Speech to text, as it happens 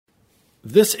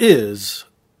This is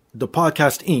the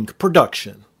Podcast Inc.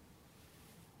 production.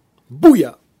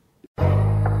 Booyah!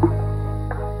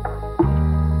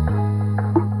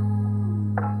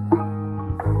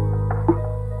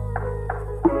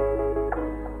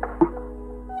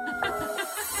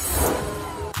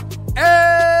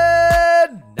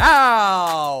 And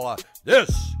now,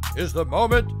 this is the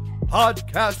moment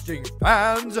podcasting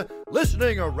fans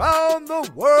listening around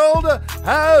the world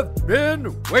have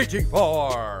been waiting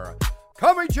for.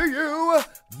 Coming to you,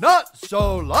 not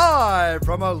so live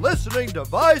from a listening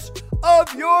device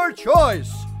of your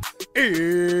choice. It's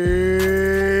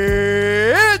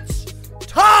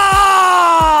time!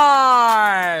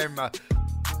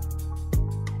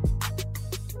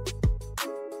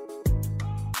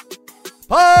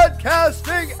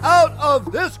 Podcasting out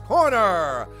of this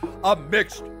corner, a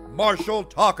mixed martial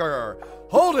talker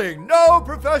holding no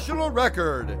professional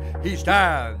record. He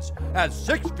stands at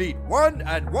 6 feet 1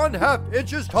 1/2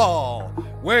 inches tall,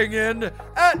 weighing in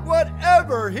at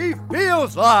whatever he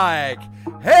feels like.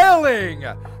 Hailing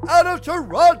out of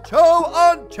Toronto,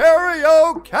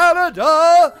 Ontario,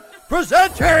 Canada,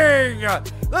 presenting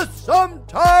the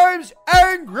sometimes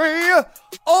angry,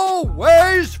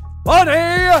 always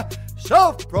funny,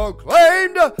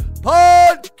 self-proclaimed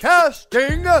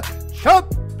podcasting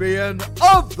champion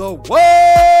of the world,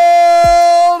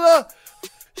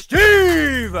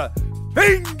 Steve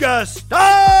Fingerstyles.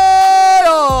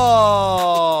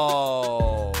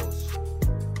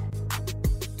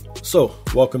 So,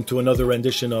 welcome to another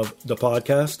rendition of the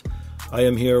podcast. I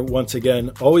am here once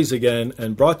again, always again,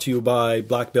 and brought to you by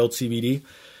Black Belt CBD.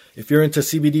 If you're into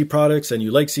CBD products and you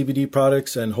like CBD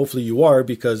products, and hopefully you are,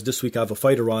 because this week I have a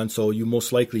fighter on, so you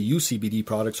most likely use CBD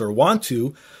products or want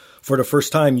to, for the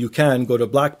first time, you can go to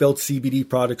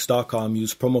blackbeltcbdproducts.com,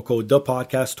 use promo code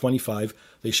ThePodcast25.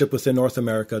 They ship within North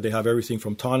America. They have everything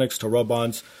from tonics to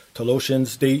rub-ons to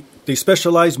lotions. They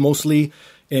specialize mostly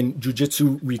in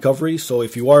jiu-jitsu recovery. So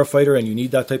if you are a fighter and you need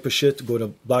that type of shit, go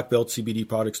to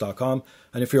blackbeltcbdproducts.com.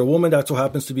 And if you're a woman that so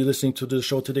happens to be listening to the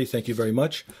show today, thank you very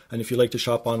much. And if you like to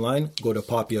shop online, go to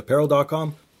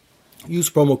poppyapparel.com. Use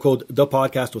promo code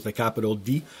ThePodcast with a capital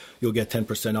D. You'll get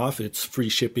 10% off. It's free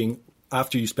shipping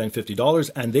after you spend $50,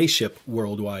 and they ship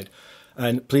worldwide.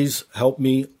 And please help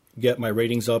me get my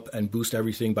ratings up and boost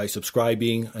everything by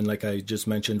subscribing. And like I just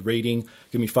mentioned, rating,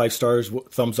 give me 5 stars,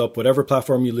 thumbs up, whatever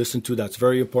platform you listen to. That's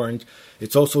very important.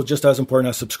 It's also just as important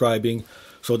as subscribing.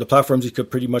 So the platforms you could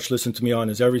pretty much listen to me on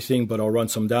is everything, but I'll run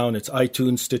some down. It's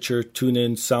iTunes, Stitcher,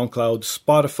 TuneIn, SoundCloud,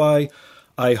 Spotify,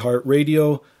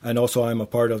 iHeartRadio, and also I'm a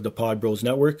part of the Pod Bros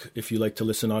Network. If you like to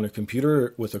listen on a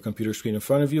computer with a computer screen in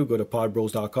front of you, go to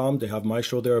podbros.com. They have my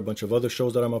show there, a bunch of other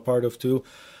shows that I'm a part of too.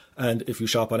 And if you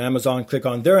shop on Amazon, click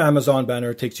on their Amazon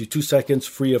banner. It takes you 2 seconds,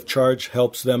 free of charge,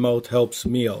 helps them out, helps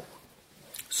me out.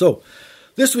 So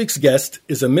this week's guest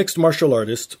is a mixed martial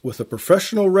artist with a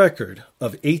professional record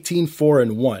of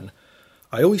 18-4-1.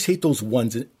 I always hate those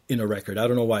ones in a record. I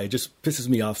don't know why. It just pisses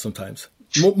me off sometimes.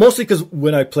 Mostly because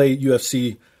when I play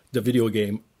UFC, the video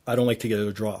game, I don't like to get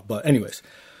a draw. But anyways,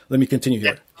 let me continue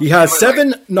here. He has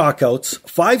 7 knockouts,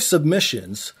 5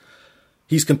 submissions.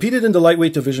 He's competed in the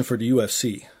lightweight division for the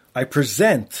UFC. I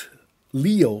present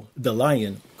Leo the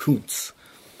Lion Kuntz.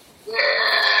 Yeah,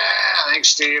 thanks,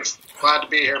 Steve. Glad to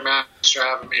be here, man. Thanks for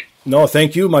having me. No,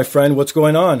 thank you, my friend. What's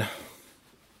going on?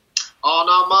 Oh,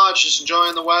 not much. Just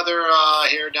enjoying the weather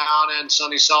here down in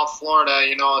sunny South Florida.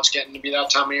 You know, it's getting to be that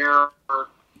time of year. We're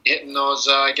hitting those,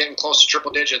 getting close to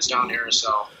triple digits down here.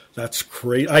 So that's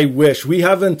great. I wish we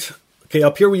haven't. Okay,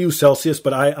 up here we use Celsius,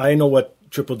 but I know what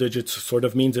triple digits sort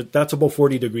of means. That's about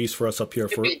 40 degrees for us up here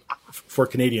for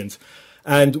Canadians.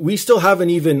 And we still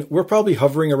haven't even, we're probably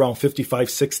hovering around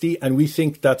 55, 60, and we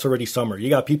think that's already summer. You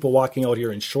got people walking out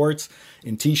here in shorts,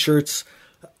 in T-shirts.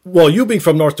 Well, you being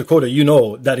from North Dakota, you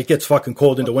know that it gets fucking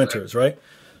cold in the winters, right?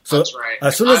 So that's right.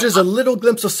 As soon as there's a little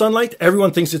glimpse of sunlight,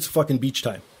 everyone thinks it's fucking beach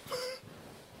time.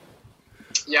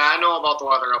 Yeah, I know about the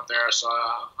weather up there, so,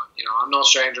 I'm no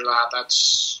stranger to that.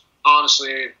 That's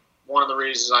honestly one of the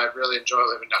reasons I really enjoy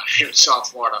living down here in South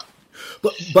Florida.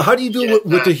 But how do you deal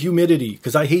with the humidity?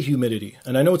 Because I hate humidity,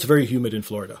 and I know it's very humid in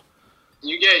Florida.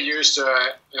 You get used to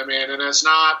it. I mean, and it's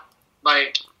not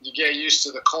like you get used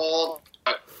to the cold,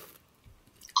 but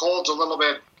cold's a little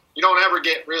bit, you don't ever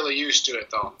get really used to it,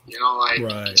 though. You know, like,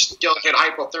 right. You still get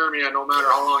hypothermia no matter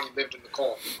how long you lived in the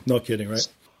cold. No kidding, right?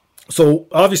 So,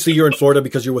 obviously, you're in Florida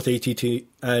because you're with ATT,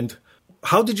 and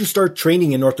how did you start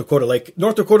training in North Dakota? Like,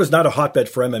 North Dakota is not a hotbed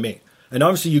for MMA, and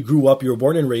obviously you grew up, you were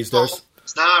born and raised there.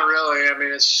 It's not really. I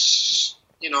mean, it's,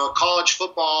 college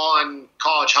football and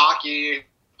college hockey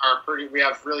are we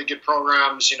have really good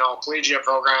programs, collegiate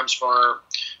programs for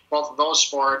both of those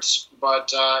sports.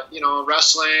 But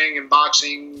wrestling and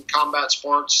boxing, combat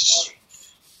sports,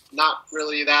 not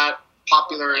really that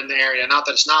popular in the area. Not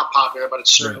that it's not popular, but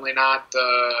it's certainly not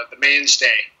the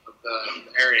mainstay of the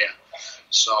area.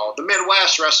 So the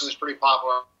Midwest wrestling is pretty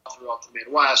popular throughout the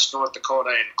Midwest, North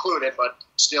Dakota included, but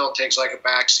still takes like a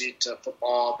backseat to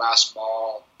football,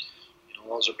 basketball.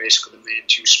 Those are basically the main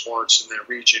two sports in that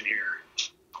region here,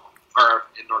 or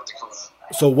in North Dakota.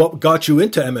 So what got you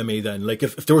into MMA then? Like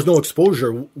if there was no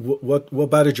exposure, what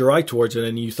batted your eye towards it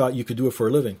and you thought you could do it for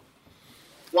a living?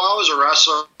 Well, I was a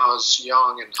wrestler when I was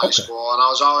young in high school, and I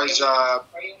was always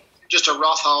just a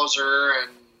roughhouser,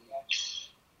 and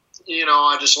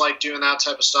I just liked doing that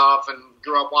type of stuff, and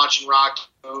grew up watching Rocky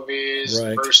movies,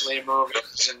 Bruce Lee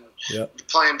movies, and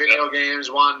playing video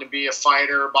games, wanting to be a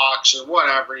fighter, boxer,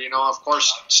 whatever. Of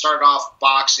course, started off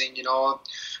boxing.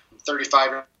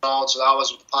 35-year-old, so that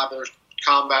was the popular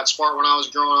combat sport when I was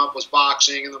growing up, was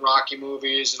boxing and the Rocky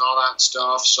movies and all that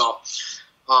stuff. So,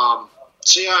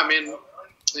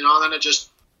 then it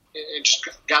just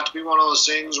got to be one of those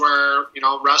things where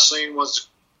wrestling was.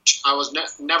 I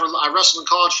wrestled in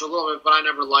college for a little bit, but I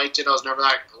never liked it. I was never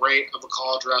that great of a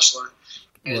college wrestler.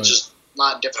 And it's just a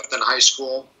lot different than high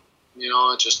school.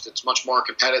 It's much more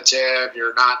competitive.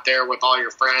 You're not there with all your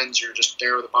friends. You're just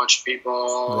there with a bunch of people.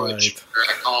 So and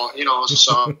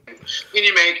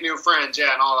you make new friends, and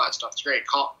all that stuff. It's great.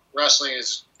 Wrestling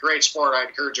is a great sport. I'd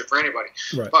encourage it for anybody.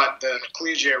 Right. But the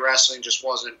collegiate wrestling just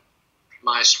wasn't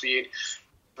my speed.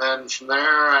 And from there,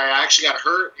 I actually got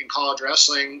hurt in college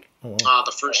wrestling. Oh, wow.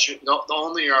 The first year, the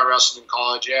only year I wrestled in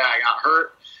college, I got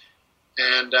hurt,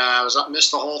 and I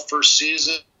missed the whole first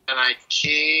season. And I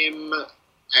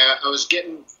was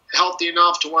getting healthy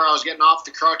enough to where I was getting off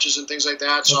the crutches and things like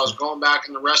that. So I was going back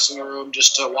in the wrestling room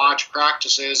just to watch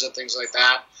practices and things like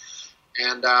that.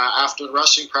 And after the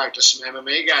wrestling practice, some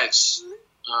MMA guys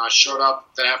showed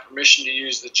up that had permission to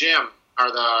use the gym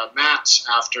or the mats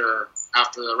after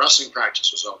the wrestling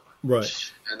practice was over. Right.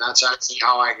 And that's actually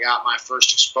how I got my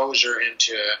first exposure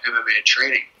into MMA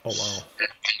training. Oh, wow. And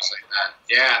things like that.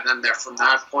 Yeah, and then from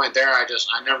that point there, I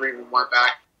never even went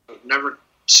back. I've never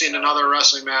seen another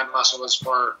wrestling match unless it was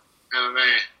for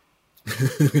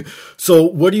MMA. So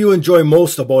what do you enjoy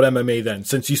most about MMA then?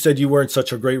 Since you said you weren't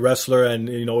such a great wrestler and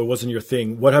it wasn't your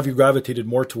thing, what have you gravitated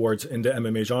more towards in the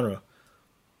MMA genre?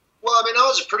 Well, I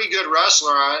was a pretty good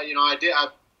wrestler. I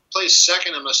placed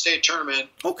second in the state tournament.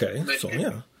 Okay, so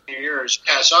yeah. Years.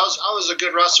 Yeah, so I was a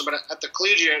good wrestler, but at the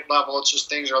collegiate level, it's just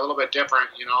things are a little bit different,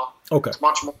 Okay. It's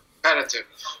much more competitive.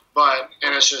 And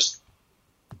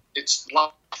it's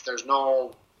life.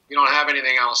 You don't have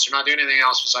anything else. You're not doing anything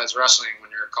else besides wrestling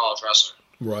when you're a college wrestler.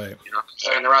 Right.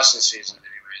 In the wrestling season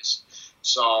anyways.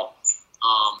 So,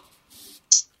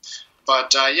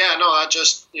 that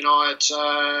just,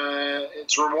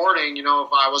 it's rewarding. If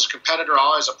I was a competitor,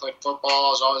 I played football. I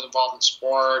was always involved in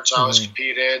sports. I always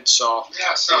competed. So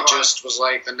it just was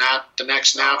like the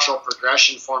next natural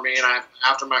progression for me. And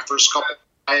after my first couple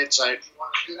fights, I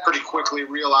pretty quickly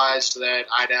realized that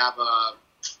I'd have a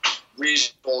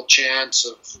reasonable chance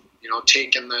of,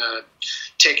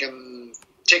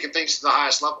 taking things to the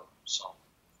highest level. So.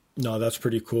 No, that's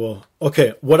pretty cool.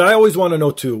 Okay, what I always want to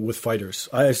know too with fighters,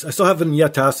 I still haven't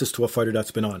yet to ask this to a fighter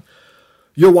that's been on.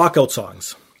 Your walkout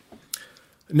songs.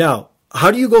 Now,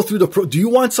 how do you go through do you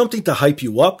want something to hype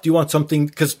you up? Do you want something,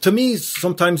 because to me,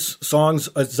 sometimes songs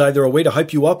is either a way to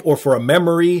hype you up or for a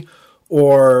memory,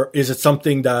 or is it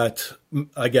something that,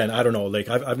 again, I don't know, like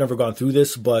I've never gone through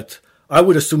this, but I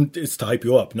would assume it's to hype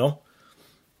you up, no?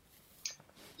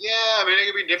 Yeah, it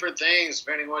could be different things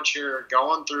depending what you're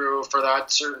going through for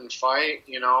that certain fight,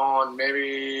 and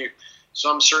maybe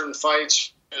some certain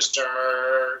fights just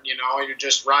are, you're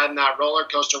just riding that roller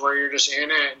coaster where you're just in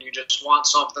it and you just want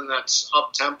something that's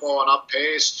up tempo and up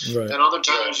pace. Right. Then other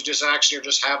times you just actually are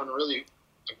just having really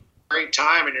a great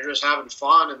time and you're just having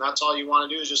fun, and that's all you want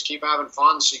to do is just keep having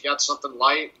fun. So you got something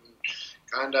light and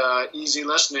kind of easy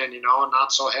listening, and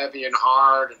not so heavy and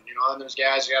hard. And, then there's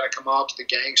guys who got to come out to the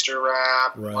gangster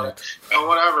rap, right.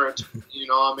 Whatever. It's,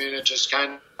 it just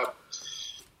kind of,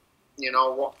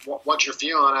 what you're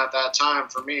feeling at that time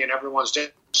for me, and everyone's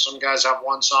different. Some guys have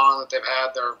one song that they've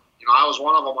had their, I was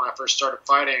one of them when I first started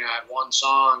fighting. I had one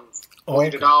song,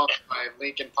 Bleed It Out by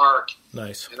Linkin Park.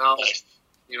 Nice. And I was,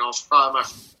 probably my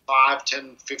 5,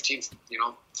 10, 15,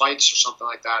 fights or something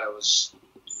like that. It was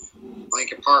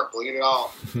Linkin Park, Bleed It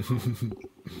Out.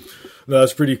 No,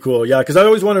 that's pretty cool. Yeah, because I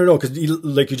always want to know, because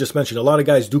like you just mentioned, a lot of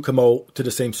guys do come out to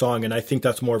the same song, and I think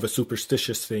that's more of a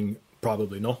superstitious thing,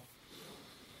 probably, no?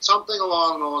 Something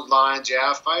along those lines,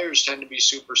 yeah. Fighters tend to be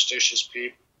superstitious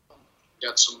people.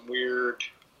 Got some weird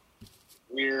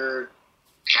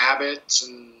habits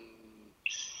and,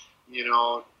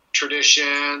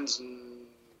 traditions, and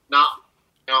not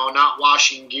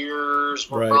washing gears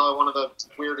were probably one of the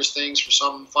weirdest things for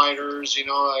some fighters, like,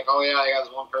 oh yeah, I got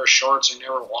this one pair of shorts I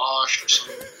never washed or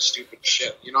some stupid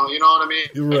shit, you know what I mean?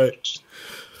 You're right.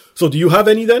 So do you have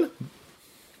any then?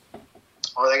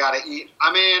 Or they got to eat.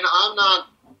 I mean,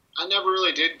 I never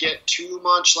really did get too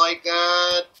much like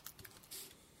that.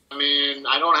 I mean,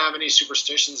 I don't have any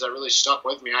superstitions that really stuck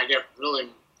with me. I get really,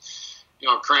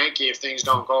 cranky if things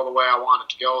don't go the way I want it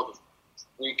to go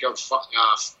the week of,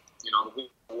 the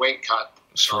week of weight cut.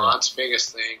 So that's the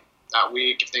biggest thing. That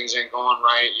week, if things ain't going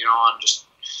right, I'm just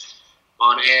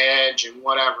on edge and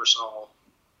whatever. So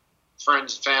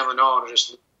friends and family know to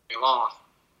just leave me alone.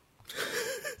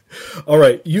 All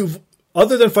right.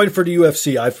 Other than fighting for the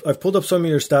UFC, I've pulled up some of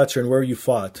your stats here and where you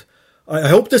fought. I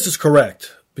hope this is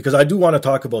correct, because I do want to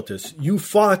talk about this. You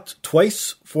fought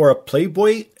twice for a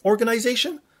Playboy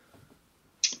organization?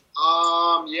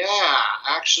 Yeah,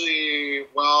 actually,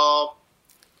 well,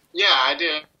 yeah, I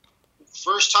did.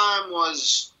 First time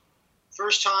was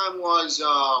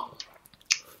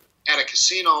at a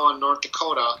casino in North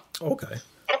Dakota. Okay.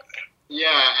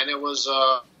 Yeah, and it was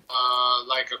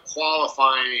like a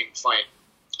qualifying fight.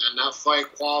 And that fight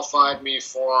qualified me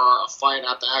for a fight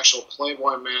at the actual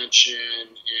Playboy Mansion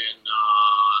in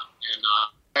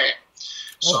LA.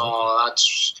 So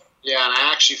that's, yeah, and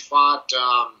I actually fought,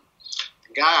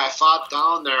 the guy I fought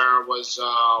down there was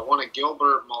one of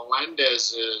Gilbert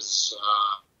Melendez's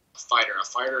fighter. A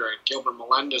fighter that Gilbert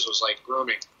Melendez was like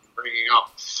grooming, bringing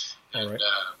up. And,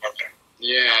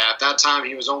 yeah, at that time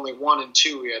he was only 1-2.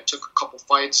 He had took a couple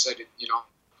fights that, he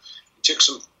took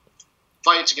some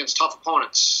fights against tough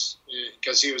opponents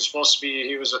because he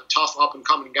was a tough up and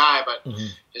coming guy, but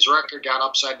his record got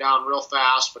upside down real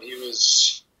fast. But he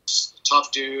was a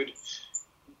tough dude,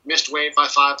 missed weight by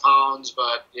 5 pounds,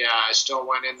 but yeah, I still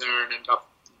went in there and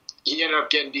he ended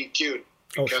up getting DQ'd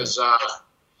because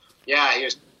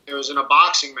it was in a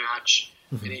boxing match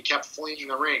and he kept fleeing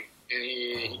the ring,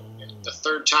 and the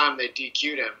third time they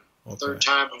DQ'd him, third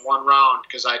time in 1 round,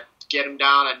 because I'd get him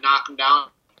down, I'd knock him down,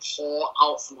 pull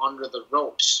out from under the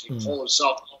ropes. He pulled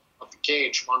himself out of the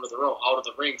cage from under the rope, out of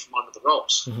the ring from under the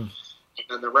ropes. And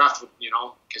then the ref would,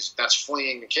 because that's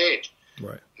fleeing the cage.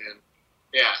 Right. And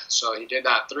yeah, so he did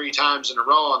that 3 times in a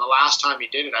row. And the last time he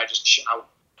did it, I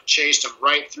chased him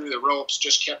right through the ropes,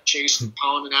 just kept chasing,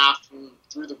 pounding after him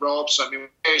through the ropes. I mean,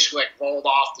 basically like rolled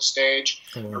off the stage,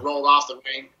 or rolled off the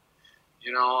ring,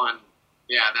 and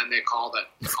yeah, then they called it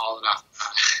after that.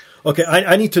 Okay,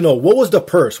 I need to know, what was the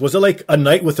purse? Was it like a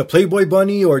night with a Playboy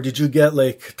bunny, or did you get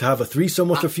like to have a threesome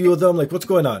with a few of them? Like, what's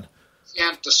going on?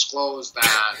 Can't disclose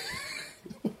that.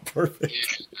 Perfect.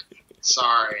 Yeah,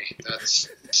 sorry,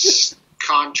 that's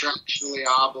contractually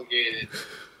obligated.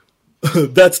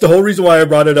 That's the whole reason why I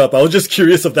brought it up. I was just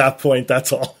curious of that point,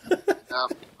 that's all.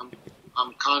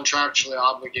 I'm contractually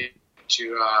obligated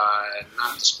to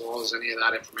not disclose any of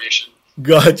that information.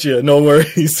 Gotcha. No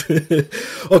worries.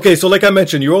 Okay, so like I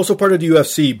mentioned, you're also part of the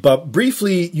UFC, but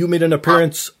briefly you made an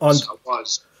appearance on... I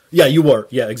was. Yeah, you were.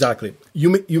 Yeah, exactly.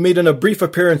 You made a brief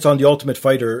appearance on The Ultimate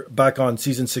Fighter back on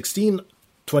season 16,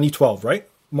 2012, right?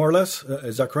 More or less?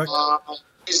 Is that correct?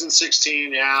 Season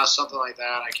 16, yeah, something like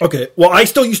that. Okay, well, I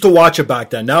still used to watch it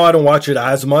back then. Now I don't watch it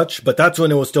as much, but that's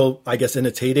when it was still, I guess, in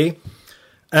its heyday.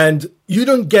 And you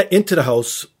didn't get into the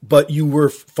house, but you were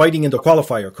fighting in the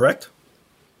qualifier, correct?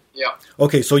 Yeah.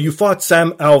 Okay, so you fought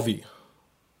Sam Alvey.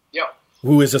 Yep.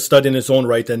 Who is a stud in his own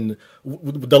right, and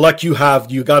the luck you have,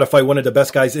 you got to fight one of the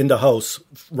best guys in the house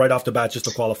right off the bat just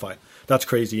to qualify. That's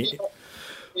crazy.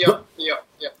 Yep.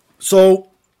 So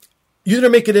you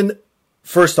didn't make it in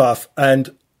first off,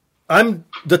 and I'm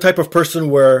the type of person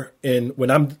where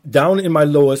when I'm down in my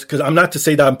lowest, because I'm not to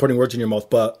say that I'm putting words in your mouth,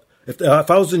 but if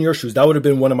I was in your shoes, that would have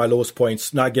been one of my lowest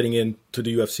points, not getting into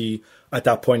the UFC at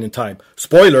that point in time.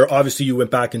 Spoiler, obviously you went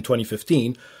back in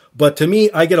 2015. But to me,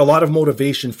 I get a lot of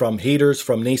motivation from haters,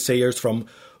 from naysayers, from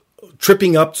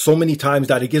tripping up so many times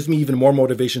that it gives me even more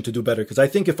motivation to do better. Because I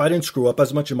think if I didn't screw up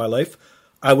as much in my life,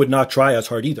 I would not try as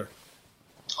hard either.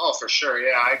 Oh, for sure.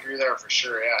 Yeah, I agree there for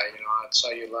sure. Yeah, that's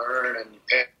how you learn and you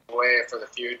pave the way for the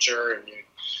future. And,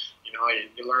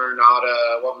 you learn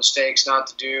what mistakes not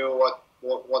to do,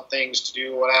 what things to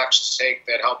do, what actions to take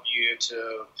that help you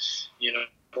to,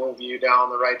 move you down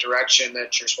the right direction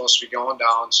that you're supposed to be going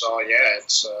down. So yeah,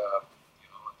 it's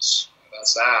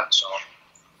that's that. So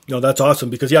no, that's awesome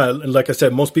because yeah, like I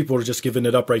said, most people were just giving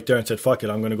it up right there and said, "Fuck it,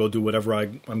 I'm going to go do whatever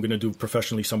I'm going to do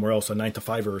professionally somewhere else, a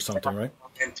 9-to-5 or something," right?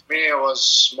 And to me, it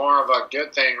was more of a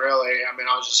good thing, really. I mean,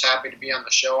 I was just happy to be on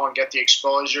the show and get the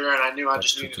exposure, and I knew I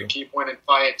just needed to keep winning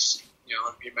fights,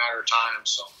 it'd be a matter of time.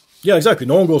 So. Yeah, exactly.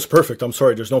 No one goes perfect. I'm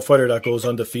sorry. There's no fighter that goes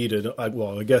undefeated. I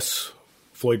guess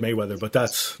Floyd Mayweather, but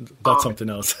that's something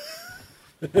else.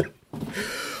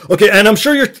 Okay, and I'm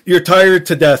sure you're tired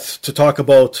to death to talk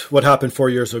about what happened 4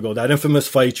 years ago, that infamous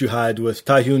fight you had with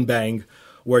Tae Hyun Bang,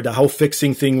 where the house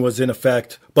fixing thing was in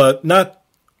effect, but not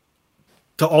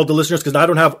to all the listeners, because I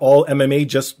don't have all MMA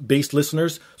just based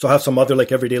listeners, so I have some other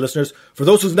like everyday listeners. For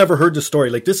those who've never heard the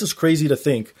story, like this is crazy to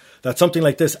think that something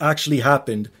like this actually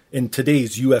happened in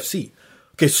today's UFC.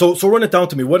 Okay, so run it down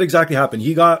to me. What exactly happened?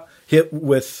 He got hit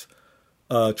with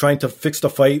trying to fix the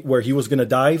fight where he was going to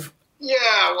dive.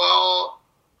 Yeah, well,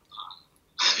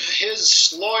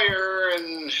 his lawyer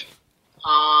and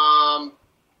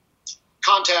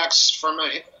contacts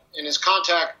in his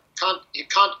contacts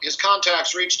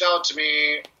reached out to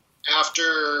me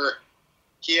after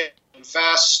he had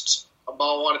confessed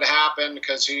about what had happened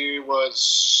because he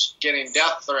was getting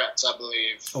death threats, I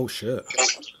believe. Oh shit!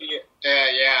 He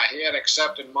had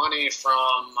accepted money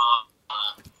from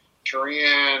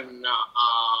Korean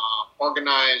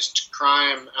organized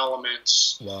crime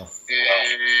elements. Wow.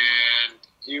 And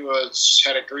he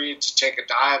had agreed to take a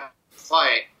dive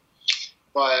fight,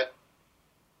 but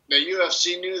the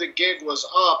UFC knew the gig was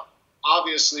up,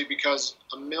 obviously, because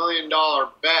 $1 million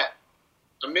bet,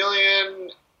 $1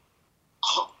 million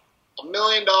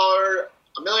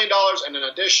and an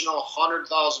additional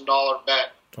 $100,000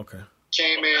 bet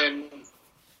came in,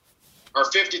 or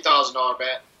 $50,000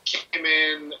 bet came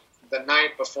in the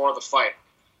night before the fight.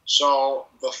 So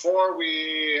before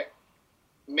we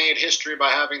made history by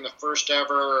having the first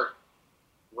ever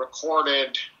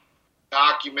recorded,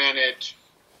 documented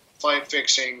fight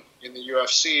fixing in the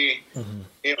UFC,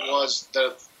 it was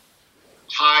the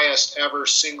highest ever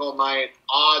single night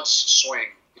odds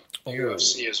swing in the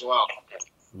UFC as well.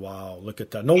 Wow, look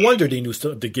at that. No wonder they knew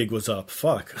the gig was up.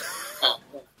 Fuck.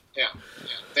 Yeah.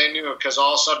 They knew it because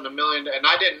all of a sudden $1 million, and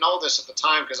I didn't know this at the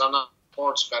time because I'm not a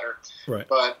sports bettor, right?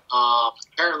 But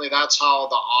apparently that's how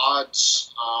the odds.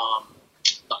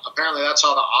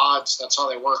 That's how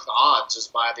they work the odds, is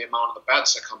by the amount of the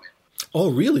bets that come in.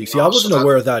 Oh, really? See, I wasn't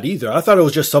aware of that either. I thought it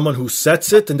was just someone who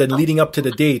sets it, and then leading up to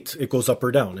the date, it goes up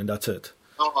or down, and that's it.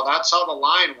 No, that's how the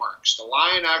line works. The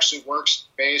line actually works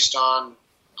based on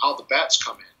how the bets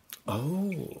come in.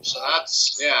 Oh. So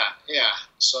that's, yeah.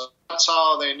 So that's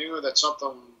how they knew that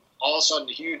something, all of a sudden,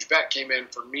 a huge bet came in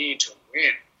for me to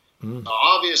win. So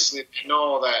obviously, they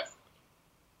know that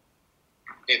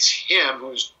it's him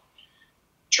who's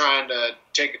trying to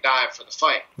take a dive for the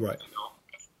fight. Right. You know?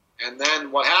 And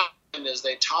then what happened is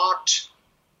they talked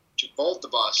to both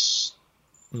of us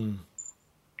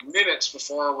minutes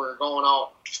before we were going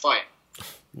out to fight.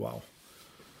 Wow.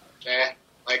 Okay?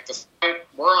 Like, the fight,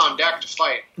 we're on deck to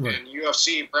fight, right. And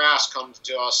UFC brass comes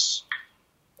to us.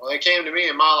 Well, they came to me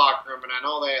in my locker room, and I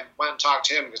know they went and talked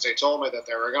to him because they told me that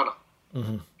they were gonna.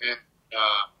 And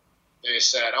they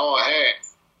said, "Oh, hey,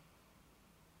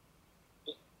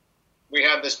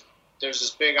 there's this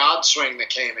big odds swing that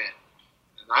came in,"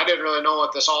 and I didn't really know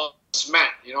what this all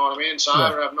meant. You know what I mean? So I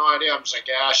have no idea. I'm just like,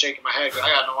 shaking my head because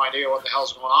I got no idea what the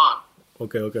hell's going on.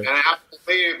 Okay. And after I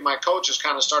leave, my coaches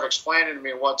kind of start explaining to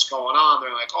me what's going on.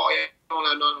 They're like, "Oh yeah, you don't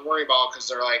have nothing to worry about," because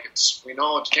they're like, we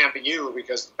know it can't be you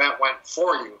because the bet went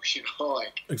for you. You know,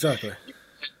 like exactly. You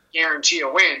can't guarantee a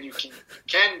win. You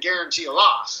can guarantee a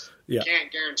loss. Yeah. You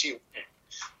can't guarantee a win.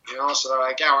 You know, so they're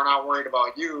like, "Yeah, we're not worried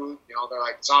about you." You know, they're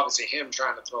like, it's obviously him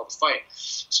trying to throw the fight.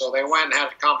 So they went and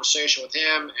had a conversation with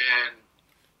him, and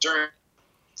during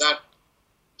that,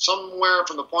 somewhere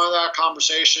from the point of that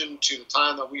conversation to the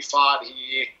time that we fought,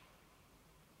 he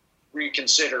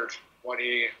reconsidered what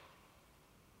he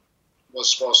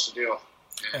was supposed to do.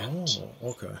 And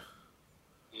okay.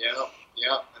 Yeah.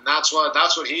 And that's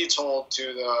what he told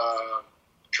to the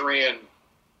Korean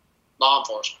law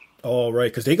enforcement. Oh,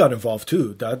 right, because they got involved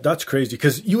too. That's crazy.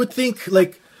 Because you would think,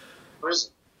 like,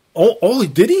 prison. Oh,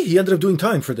 did he? He ended up doing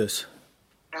time for this.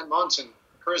 10 months in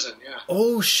prison. Yeah.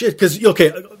 Oh shit! Because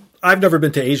I've never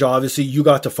been to Asia. Obviously, you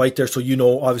got to fight there, so you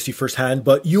know obviously firsthand.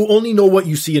 But you only know what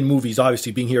you see in movies.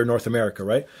 Obviously, being here in North America,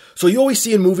 right? So you always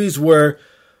see in movies where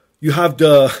you have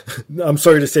I'm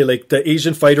sorry to say, like the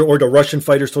Asian fighter or the Russian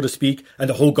fighter, so to speak, and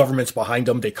the whole government's behind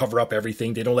them. They cover up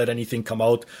everything. They don't let anything come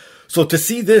out. So to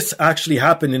see this actually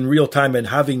happen in real time and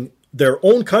having their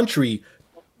own country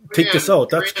take this out,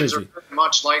 that's Koreans crazy. are very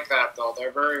much like that, though.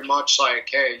 They're very much like,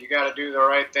 hey, you got to do the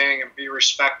right thing and be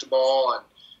respectable.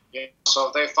 And so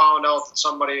if they found out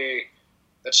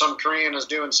that some Korean is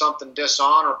doing something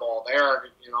dishonorable, they're,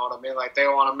 you know what I mean? Like, they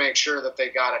want to make sure that they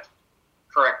got it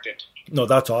corrected. No,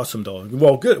 that's awesome, though.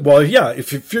 Well, good. Well, yeah,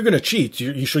 if you're going to cheat,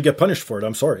 you should get punished for it.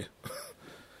 I'm sorry.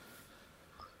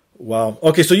 Wow.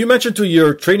 Okay, so you mentioned too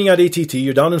you're training at ATT.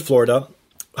 You're down in Florida.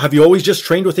 Have you always just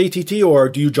trained with ATT, or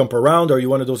do you jump around? Are you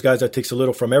one of those guys that takes a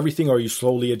little from everything, or are you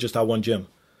slowly just at one gym?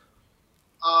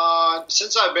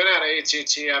 Since I've been at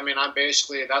ATT, I mean,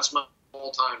 that's my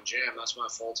full-time gym. That's my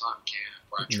full-time camp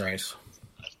where I train. Nice.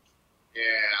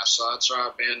 Yeah, so that's where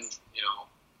I've been,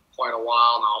 quite a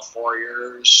while now, 4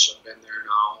 years. I've been there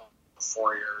now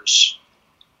 4 years,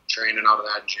 training out of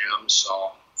that gym.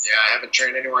 So, yeah, I haven't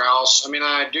trained anywhere else. I mean,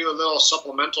 I do a little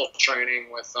supplemental training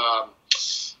with some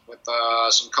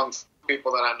Kung Fu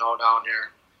people that I know down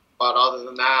here. But other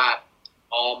than that,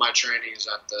 all my training is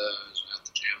at the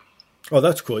gym. Oh,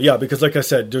 that's cool. Yeah, because like I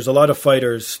said, there's a lot of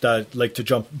fighters that like to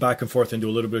jump back and forth and do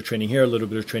a little bit of training here, a little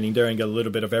bit of training there, and get a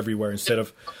little bit of everywhere instead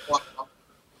of...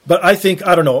 But I think,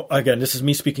 I don't know, again, this is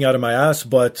me speaking out of my ass,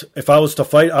 but if I was to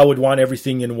fight, I would want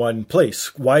everything in one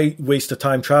place. Why waste the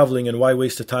time traveling, and why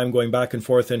waste the time going back and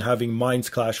forth and having minds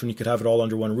clash when you could have it all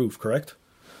under one roof, correct?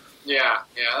 Yeah,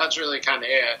 that's really kind of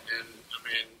it. And, I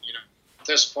mean, at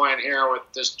this point here with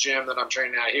this gym that I'm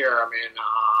training at here, I mean,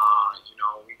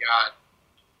 we got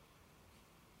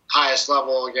highest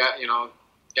level,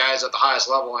 guys at the highest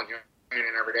level in here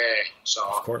training every day. So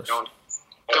of course.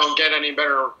 Don't get any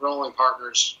better rolling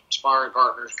partners, sparring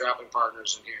partners, grappling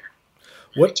partners in here.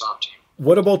 What top team.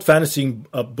 What about fantasy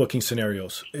booking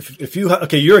scenarios? If you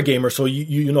you're a gamer, so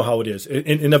you know how it is.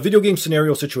 In a video game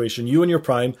scenario situation, you in your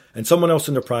prime and someone else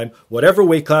in their prime, whatever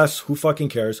weight class, who fucking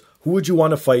cares? Who would you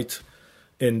want to fight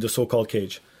in the so-called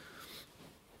cage?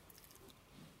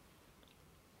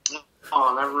 Oh,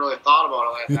 I never really thought about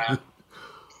it like that.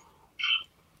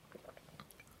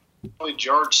 Probably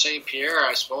George St. Pierre,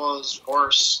 I suppose. Of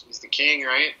course, he's the king,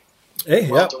 right? Hey,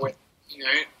 yeah. Right?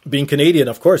 Being Canadian,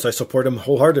 of course, I support him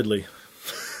wholeheartedly.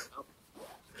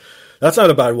 That's not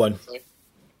a bad one.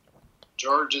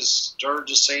 George is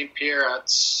St. Pierre.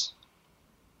 That's.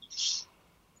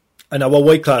 And at what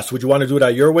weight class? Would you want to do it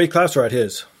at your weight class or at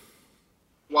his?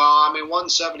 Well, I mean,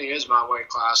 170 is my weight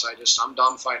class. I'm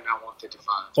done fighting at 155.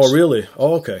 Oh, really?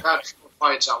 Oh, okay. I've had 4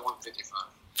 fights at 155.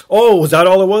 Oh, was that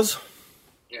all it was?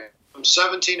 Yeah. I'm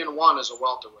 17-1 as a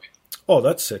welterweight. Oh,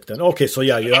 that's sick then. Okay, so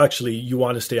yeah, you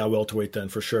want to stay at welterweight then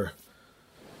for sure.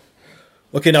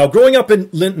 Okay, now growing up in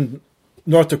Linton,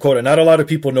 North Dakota, not a lot of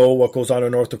people know what goes on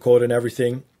in North Dakota and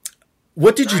everything.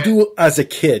 What did you do as a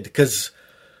kid? Because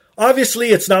obviously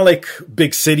it's not like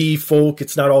big city folk.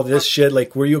 It's not all this shit.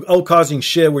 Like, were you out causing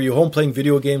shit? Were you home playing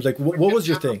video games? Like, what was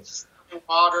your thing?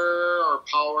 Water or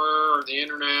power or the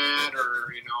internet or,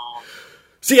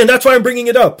 See, and that's why I'm bringing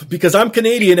it up, because I'm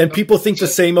Canadian and people think the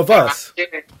same of us. I'm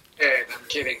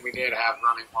kidding. We did have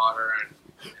running water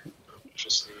and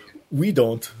electricity. We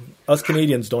don't. Us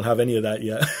Canadians don't have any of that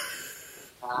yet.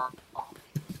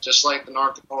 Just like the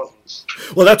North Dakotans.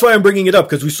 Well, that's why I'm bringing it up,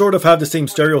 because we sort of have the same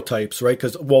stereotypes, right?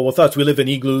 Because, well, with us, we live in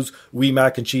igloos, we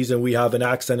mac and cheese, and we have an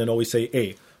accent and always say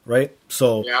 "a," right?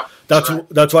 So yeah,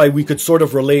 that's why we could sort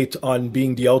of relate on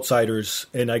being the outsiders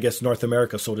in, I guess, North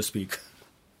America, so to speak.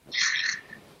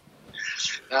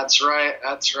 That's right.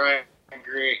 I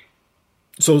agree.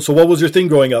 So what was your thing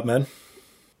growing up, man?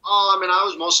 Oh, I mean, I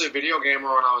was mostly a video gamer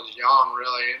when I was young,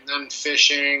 really. And then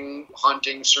fishing,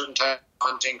 hunting, certain type of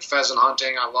hunting, pheasant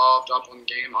hunting. I loved upland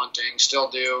game hunting, still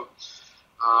do.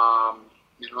 I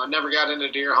never got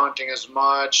into deer hunting as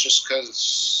much just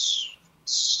because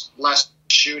it's less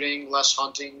shooting, less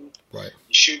hunting. Right.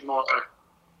 You shoot more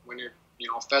when you're,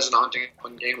 pheasant hunting,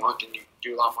 upland game hunting, you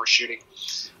do a lot more shooting.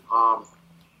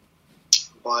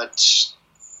 But...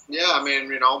 yeah, I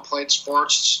mean, played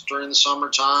sports during the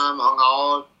summertime, hung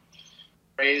out,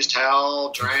 raised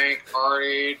hell, drank,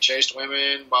 partied, chased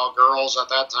women, girls at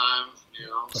that time,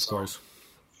 Of course.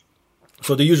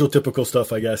 So the usual typical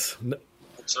stuff, I guess.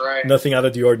 That's right. Nothing out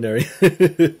of the ordinary.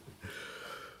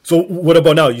 So what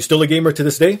about now? You still a gamer to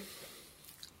this day?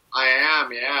 I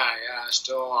am, yeah.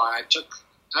 Still, I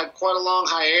had quite a long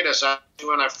hiatus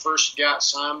when I first got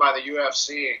signed by the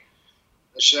UFC.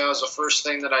 That was the first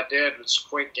thing that I did was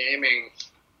quit gaming.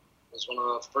 It was one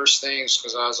of the first things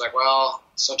because I was like, well,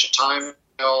 it's such a time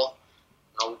kill.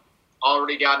 I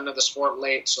already got into the sport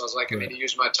late, so I was like, I need to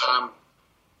use my time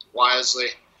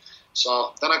wisely.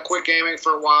 So then I quit gaming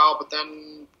for a while, but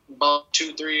then about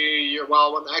 2-3 years,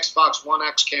 when the Xbox One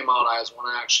X came out, I was when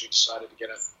I actually decided to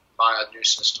buy a new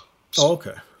system. So, oh,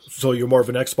 okay. So you're more of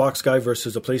an Xbox guy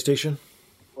versus a PlayStation?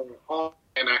 I'm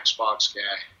an Xbox guy.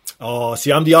 Oh,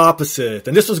 see, I'm the opposite.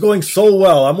 And this was going so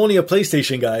well. I'm only a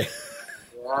PlayStation guy.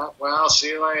 Yeah, well, see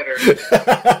you later.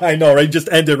 I know, right? Just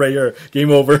end it right here. Game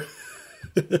over.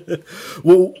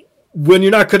 Well, when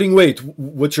you're not cutting weight,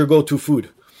 what's your go-to food?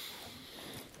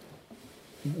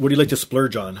 What do you like to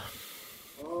splurge on?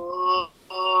 I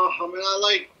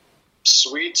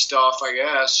sweet stuff, I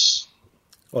guess.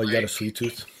 Oh, you got a sweet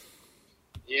tooth?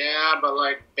 Yeah, but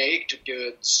like baked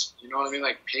goods. You know what I mean?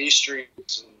 Like pastries,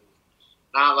 and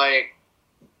not like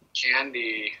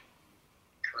candy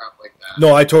crap like that.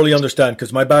 No, I totally understand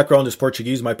because my background is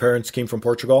Portuguese. My parents came from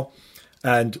Portugal,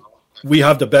 and we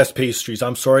have the best pastries.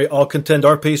 I'm sorry, I'll contend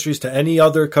our pastries to any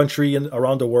other country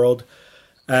around the world.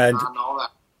 And I know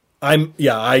that.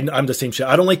 I'm the same shit.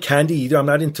 I don't like candy either. I'm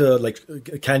not into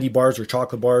like candy bars or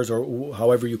chocolate bars or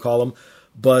however you call them.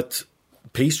 But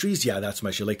pastries, yeah, that's my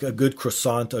shit. Like a good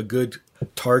croissant, a good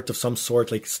tart of some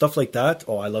sort, like stuff like that.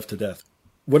 Oh, I love to death.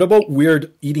 What about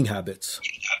weird eating habits?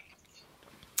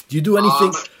 Do you do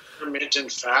anything?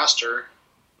 Intermittent faster.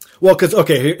 Well, because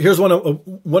here's one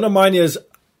of mine is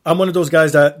I'm one of those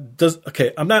guys that does.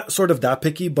 Okay, I'm not sort of that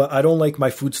picky, but I don't like my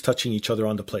foods touching each other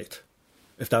on the plate.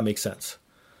 If that makes sense.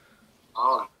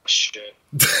 Oh shit!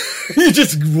 You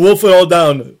just wolf it all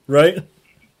down, right?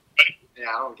 Yeah,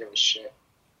 I don't give a shit.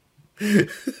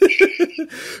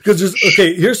 Because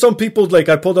here's some people, like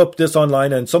I pulled up this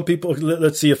online, and some people,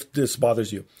 let's see if this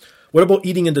bothers you. What about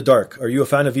eating in the dark? Are you a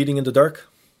fan of eating in the dark?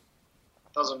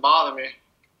 Doesn't bother me.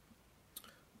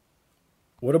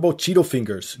 What about Cheeto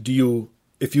fingers?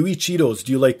 If you eat Cheetos,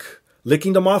 do you like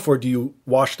licking them off or do you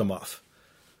wash them off?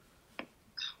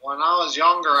 When I was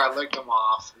younger, I licked them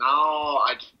off. Now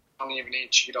I don't even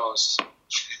eat Cheetos.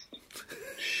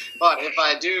 But if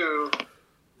I do,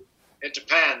 it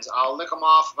depends. I'll lick them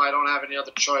off if I don't have any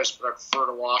other choice, but I prefer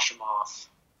to wash them off.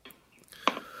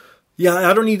 Yeah,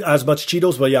 I don't eat as much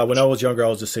Cheetos, but yeah, when I was younger, I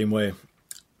was the same way.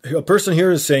 A person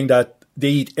here is saying that they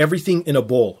eat everything in a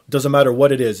bowl. Doesn't matter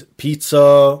what it is.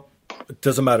 Pizza, it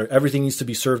doesn't matter. Everything needs to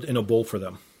be served in a bowl for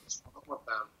them. What's wrong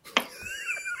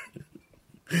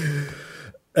with them?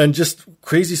 And just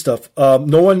crazy stuff.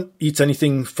 No one eats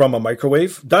anything from a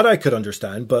microwave. That I could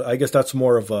understand, but I guess that's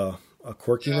more of a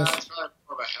quirkiness. Yeah, that's probably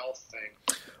more of a health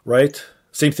thing. Right?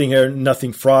 Same thing here.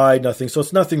 Nothing fried, nothing. So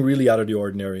it's nothing really out of the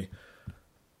ordinary.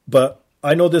 But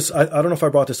I know this. I don't know if I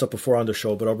brought this up before on the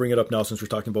show, but I'll bring it up now since we're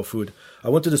talking about food. I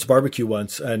went to this barbecue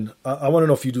once, and I want to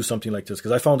know if you do something like this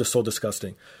because I found this so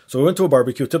disgusting. So we went to a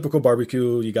barbecue, typical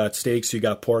barbecue. You got steaks, you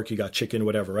got pork, you got chicken,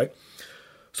 whatever, right?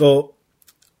 So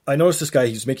I noticed this guy,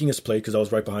 he's making his plate because I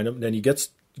was right behind him. And then he gets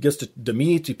the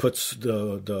meat, he puts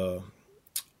the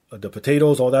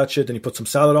potatoes, all that shit. Then he puts some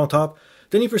salad on top.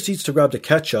 Then he proceeds to grab the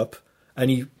ketchup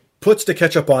and he puts the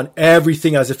ketchup on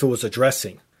everything as if it was a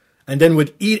dressing. And then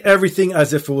would eat everything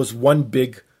as if it was one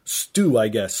big stew, I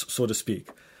guess, so to speak.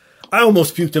 I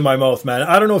almost puked in my mouth, man.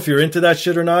 I don't know if you're into that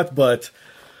shit or not, but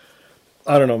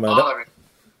I don't know, man. I'm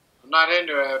not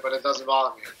into it, but it doesn't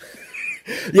bother me.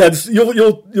 Yeah,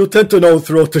 you'll tend to know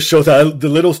throughout the show that the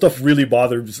little stuff really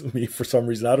bothers me for some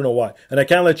reason. I don't know why. And I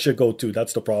can't let shit go too.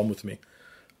 That's the problem with me.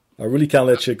 I really can't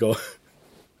let shit go.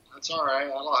 That's all right.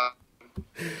 That'll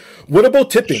happen. What about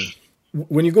tipping?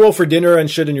 When you go out for dinner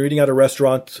and shit and you're eating at a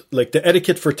restaurant, like the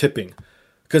etiquette for tipping.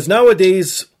 Because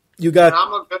nowadays you got...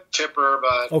 I'm a good tipper,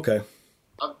 but okay.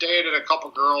 I've dated a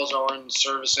couple girls that were in the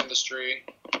service industry.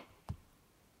 I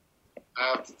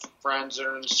have friends that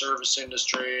are in the service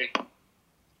industry.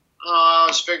 I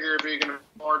always figure if you can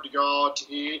afford to go out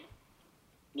to eat,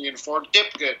 you can afford to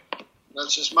tip good.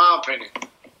 That's just my opinion.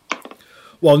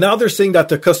 Well, now they're saying that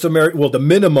the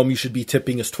minimum you should be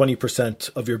tipping is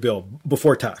 20% of your bill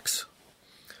before tax.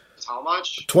 How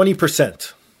much?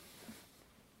 20%.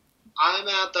 I'm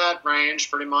at that range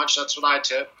pretty much. That's what I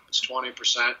tip. It's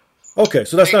 20%. Okay,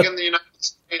 so that's not... in the United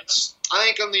States,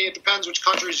 it depends which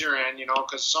countries you're in,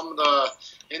 because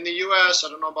in the U.S., I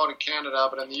don't know about in Canada,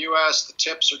 but in the U.S., the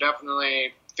tips are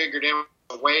definitely figured in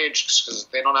with the wage because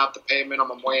they don't have to pay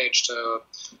minimum wage to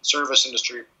service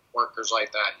industry workers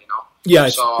like that, Yeah,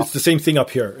 it's the same thing up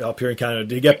here in Canada.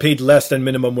 They get paid less than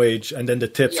minimum wage, and then the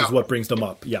tips is what brings them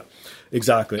up. Yeah,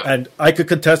 exactly. Yeah. And I could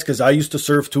contest because I used to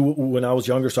serve too when I was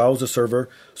younger, so I was a server.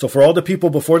 So for all the people,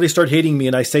 before they start hating me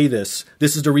and I say this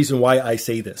is the reason why I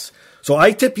say this. So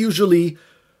I tip usually,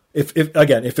 if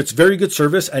it's very good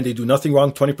service and they do nothing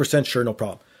wrong, 20%, sure, no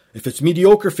problem. If it's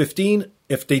mediocre, 15%.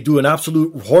 If they do an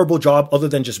absolute horrible job other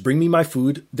than just bring me my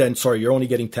food, then sorry, you're only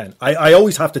getting 10%. I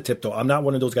always have to tip though. I'm not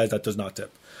one of those guys that does not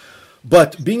tip.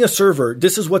 But being a server,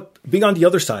 being on the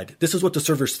other side, this is what the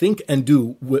servers think and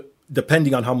do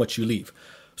depending on how much you leave.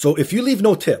 So if you leave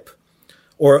no tip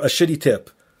or a shitty tip,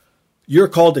 you're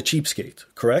called a cheapskate,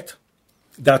 correct?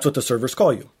 That's what the servers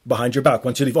call you behind your back.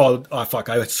 Once you leave, oh fuck,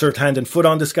 I served hand and foot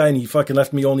on this guy and he fucking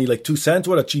left me only like 2 cents.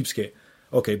 What a cheapskate.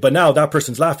 Okay, but now that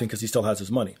person's laughing because he still has his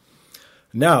money.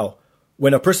 Now,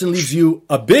 when a person leaves you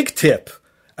a big tip,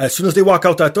 as soon as they walk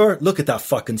out that door, look at that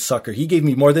fucking sucker. He gave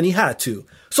me more than he had to.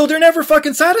 So they're never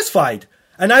fucking satisfied.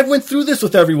 And I've went through this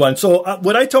with everyone. So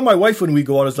what I tell my wife when we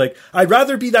go out is like, I'd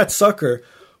rather be that sucker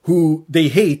who they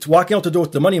hate walking out the door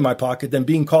with the money in my pocket than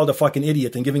being called a fucking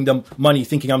idiot and giving them money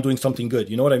thinking I'm doing something good.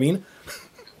 You know what I mean?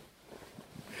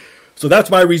 So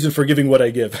that's my reason for giving what I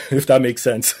give, if that makes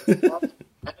sense. It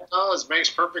does.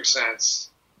 Makes perfect sense.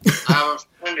 I have a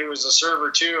friend who is a server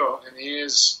too, and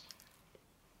he's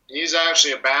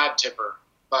actually a bad tipper,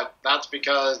 but that's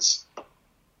because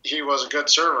he was a good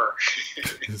server.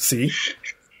 See?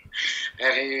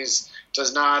 And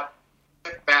does not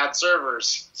tip bad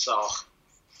servers, so...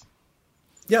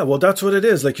 Yeah, well, that's what it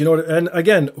is. Like, you know, and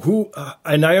again,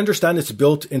 and I understand it's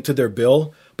built into their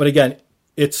bill, but again,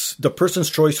 it's the person's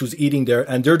choice who's eating there,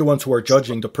 and they're the ones who are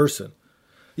judging the person.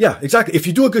 Yeah, exactly. If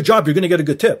you do a good job, you're going to get a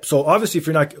good tip. So obviously, if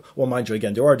you're not, well, mind you,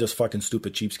 again, there are just fucking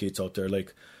stupid cheapskates out there.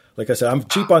 Like I said, I'm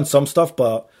cheap on some stuff,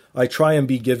 but I try and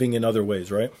be giving in other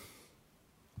ways, right?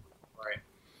 Right.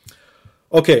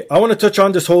 Okay, I want to touch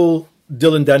on this whole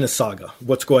Dillon Danis saga.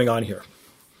 What's going on here?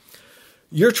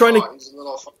 You're trying to... He's a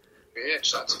little fucking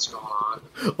bitch. That's what's going on.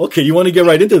 Okay, you want to get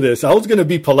right into this. I was going to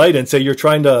be polite and say you're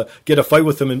trying to get a fight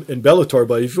with him in Bellator,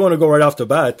 but if you want to go right off the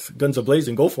bat, guns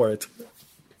a-blazing, go for it.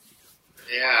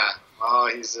 Yeah. Oh,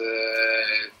 he's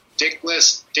a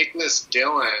dickless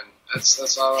Dillon. That's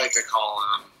what I like to call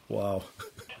him. Wow.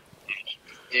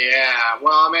 Yeah.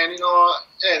 Well, I mean, you know,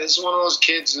 hey, this is one of those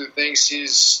kids who thinks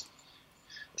he's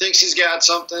got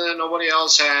something that nobody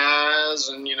else has,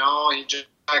 and you know, he just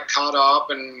got caught up,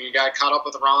 and he got caught up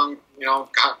with the wrong, you know,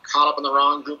 got caught up in the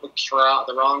wrong group of crowd,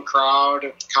 the wrong crowd,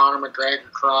 the Conor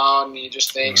McGregor crowd, and he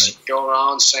just thinks he can go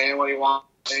around saying what he wants,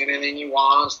 saying anything he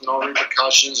wants, no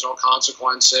repercussions, no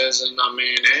consequences. And I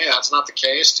mean, hey, that's not the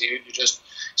case, dude. You just,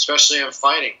 especially in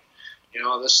fighting, you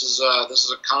know, this is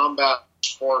a combat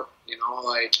sport. You know,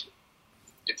 like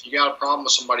if you got a problem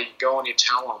with somebody, you go and you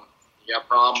tell them you got a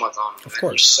problem with them, of and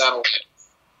course. You settle it.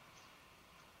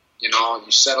 You know,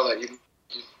 you settle it.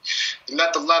 You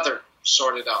let the leather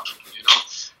sort it out. You know,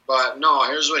 but no,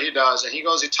 here's what he does, and he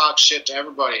goes, he talks shit to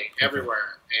everybody,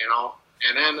 everywhere. You know,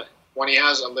 and then when he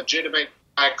has a legitimate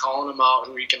guy calling him out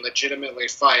who he can legitimately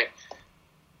fight,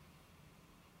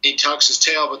 he tucks his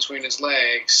tail between his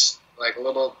legs like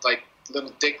little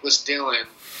dickless Dillon,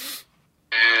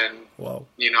 and wow.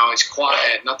 You know, he's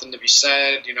quiet, nothing to be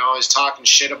said. You know, he's talking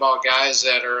shit about guys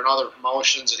that are in other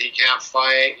promotions that he can't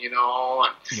fight. You know,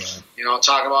 and you know,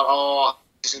 talking about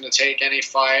he's going to take any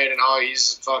fight and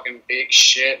he's fucking big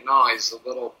shit. No, he's a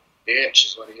little bitch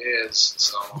is what he is.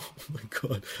 So. Oh my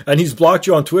god! And he's blocked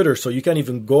you on Twitter, so you can't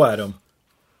even go at him.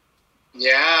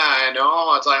 Yeah, I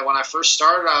know. It's like when I first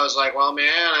started, I was like, well,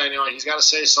 man, you know, he's got to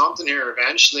say something here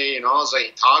eventually. You know, it's like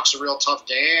he talks a real tough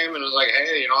game, and it was like,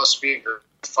 hey, you know, this would be a good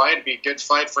fight. It'd be a good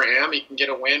fight for him. He can get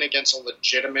a win against a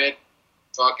legitimate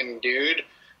fucking dude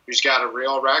who's got a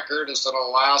real record instead of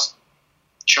the last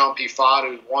chump he fought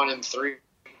who's 1-3.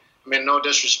 I mean, no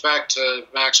disrespect to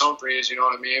Max Humphreys, you know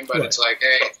what I mean? But It's like,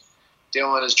 hey,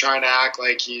 Dillon is trying to act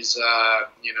like he's,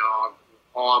 you know,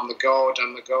 I'm the GOAT.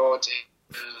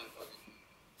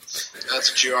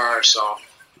 That's what you are, so.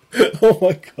 Oh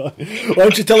my god. Why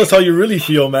don't you tell us how you really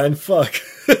feel, man? Fuck.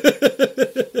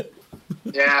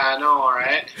 Yeah, I know, all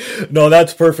right? No,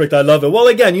 that's perfect. I love it. Well,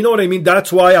 again, you know what I mean?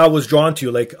 That's why I was drawn to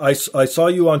you. Like, I saw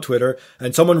you on Twitter,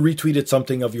 and someone retweeted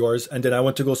something of yours, and then I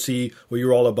went to go see what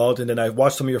you're all about, and then I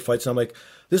watched some of your fights, and I'm like,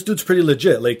 this dude's pretty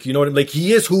legit. Like, you know what I mean? Like,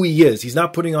 he is who he is. He's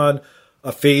not putting on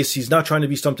a face. He's not trying to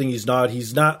be something he's not.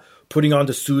 He's not putting on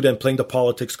the suit and playing the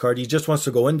politics card. He just wants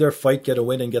to go in there, fight, get a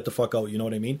win, and get the fuck out. You know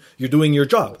what I mean? You're doing your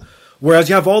job. Whereas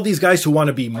you have all these guys who want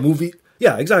to be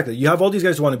Yeah, exactly. You have all these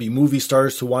guys who want to be movie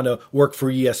stars, who want to work for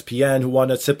ESPN, who want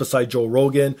to sit beside Joe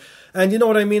Rogan. And you know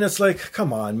what I mean? It's like,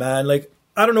 come on, man. Like,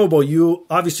 I don't know about you.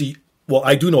 Obviously, well,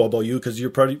 I do know about you because you're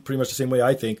pretty much the same way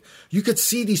I think. You could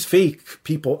see these fake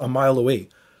people a mile away.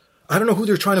 I don't know who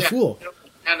they're trying to fool.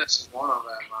 Dennis is one of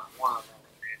them. You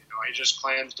know, he just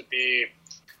claims to be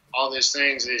all these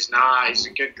things. He's not. He's a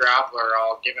good grappler.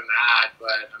 I'll give him that.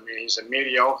 But, I mean, he's a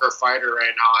mediocre fighter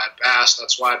right now at best.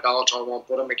 That's why Bellator won't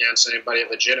put him against anybody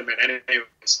legitimate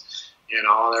anyways. You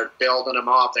know, they're building him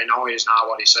up. They know he's not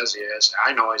what he says he is.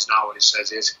 I know he's not what he says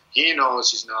he is. He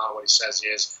knows he's not what he says he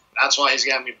is. That's why he's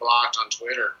got me blocked on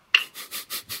Twitter.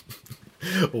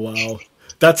 Wow.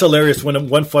 That's hilarious when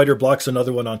one fighter blocks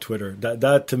another one on Twitter.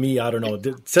 That to me, I don't know.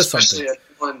 It says Especially something.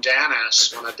 When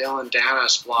a Dillon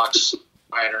Danis blocks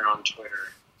fighter on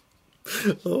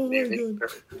Twitter. Oh my god.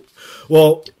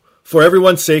 Well, for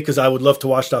everyone's sake, because I would love to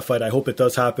watch that fight. I hope it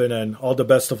does happen, and all the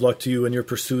best of luck to you in your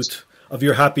pursuit of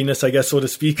your happiness, I guess, so to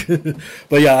speak.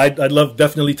 But yeah, I'd love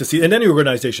definitely to see in any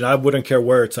organization. I wouldn't care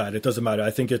where it's at. It doesn't matter.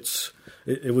 I think it's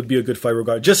it would be a good fight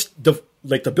regard. Just the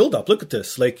build up. Look at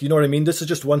this. Like, you know what I mean? This is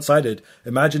just one sided.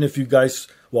 Imagine if you guys,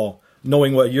 well,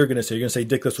 knowing what you're going to say, you're going to say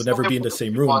Dickless would never be in the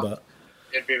same room, but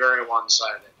it'd be very one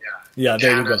sided. Yeah,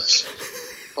 there you go.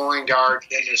 Pulling guard,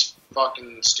 getting his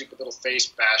fucking stupid little face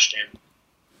bashed in.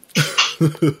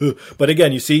 But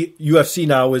again, you see, UFC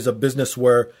now is a business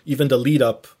where even the lead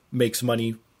up makes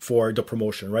money for the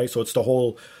promotion, right? So it's the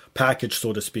whole package,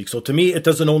 so to speak. So to me, it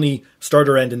doesn't only start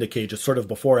or end in the cage. It's sort of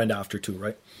before and after too,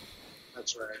 right?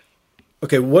 That's right.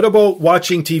 Okay, what about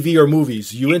watching TV or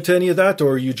movies? You into any of that,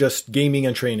 or are you just gaming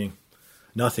and training?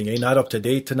 Nothing, eh? Not up to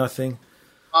date to nothing?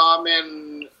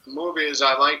 In movies,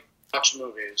 I like to watch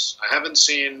movies. I haven't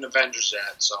seen Avengers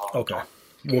yet, so... Okay,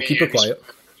 we'll keep it quiet.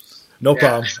 No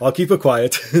problem. I'll keep it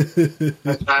quiet.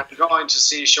 I'm going to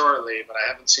see shortly, but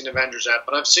I haven't seen Avengers yet.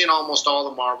 But I've seen almost all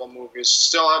the Marvel movies.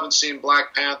 Still haven't seen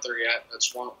Black Panther yet.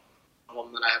 That's one of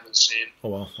them that I haven't seen. Oh,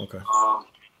 well, okay.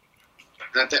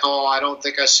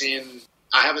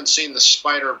 I haven't seen the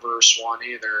Spider-Verse one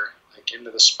either. Like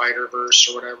Into the Spider-Verse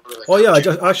or whatever. Oh, yeah.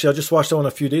 I just watched that one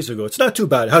a few days ago. It's not too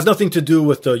bad. It has nothing to do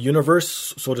with the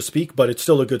universe, so to speak, but it's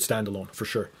still a good standalone, for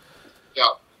sure.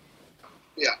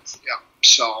 Yeah.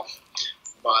 So...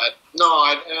 But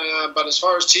no, but as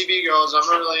far as TV goes, I'm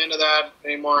not really into that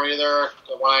anymore either.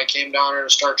 When I came down here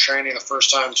to start training the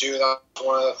first time too, that was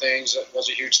one of the things that was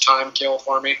a huge time kill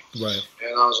for me. Right.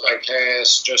 And I was like, hey,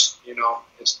 it's just, it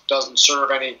doesn't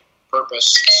serve any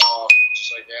purpose. So I'm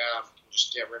just like, yeah,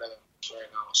 just get rid of it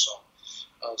right now. So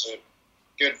that was a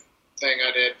good thing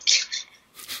I did.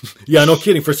 Yeah, no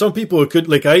kidding. For some people, it could,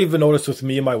 like, I even noticed with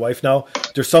me and my wife now,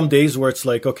 there's some days where it's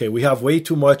like, okay, we have way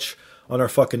too much on our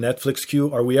fucking Netflix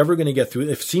queue. Are we ever going to get through it?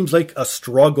 It seems like a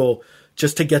struggle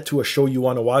just to get to a show you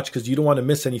want to watch because you don't want to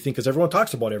miss anything because everyone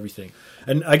talks about everything.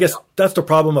 And I guess that's the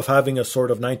problem of having a sort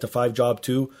of 9-to-5 job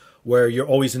too, where you're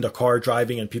always in the car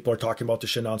driving and people are talking about the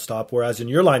shit nonstop. Whereas in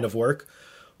your line of work,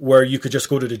 where you could just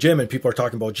go to the gym and people are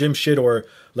talking about gym shit or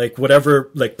like whatever,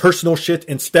 like personal shit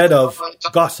instead of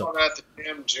gossip. At the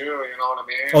gym too, you know what I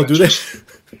mean? Oh, do they?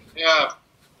 Yeah.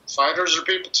 Fighters are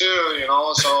people too,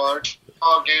 so they're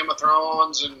all Game of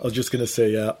Thrones and... I was just going to say,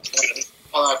 yeah.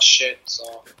 All that shit,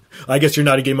 so... I guess you're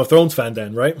not a Game of Thrones fan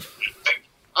then, right?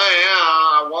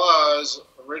 I was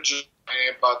originally,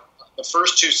 but the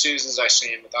first 2 seasons I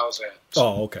seen, but that was it. So.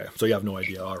 Oh, okay. So you have no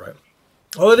idea. All right.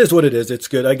 Well, it is what it is. It's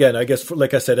good. Again, I guess,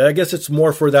 like I said, I guess it's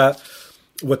more for that,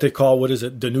 what they call,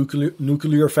 the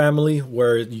nuclear family,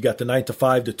 where you got the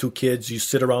 9-to-5, the 2 kids, you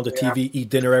sit around the TV, eat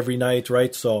dinner every night,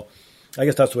 right? So I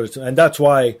guess that's what it's... And that's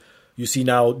why... You see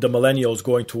now the millennials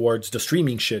going towards the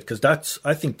streaming shit because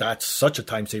I think that's such a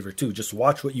time saver too. Just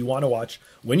watch what you want to watch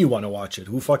when you want to watch it.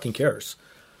 Who fucking cares?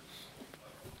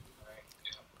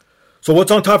 So what's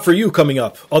on top for you coming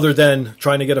up other than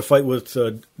trying to get a fight with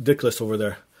Dickless over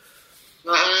there?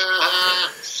 I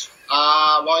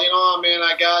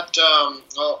got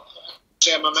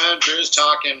my manager is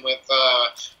talking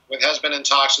has been in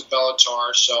talks with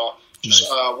Bellator, so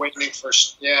just waiting for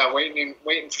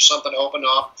something to open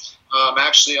up. I'm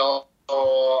actually also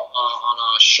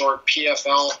on a short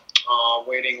PFL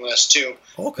waiting list too.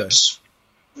 Okay.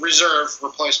 Reserve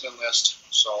replacement list.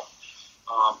 So,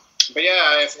 but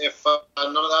yeah, if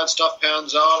none of that stuff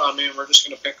pans out, we're just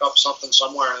going to pick up something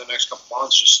somewhere in the next couple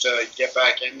months just to get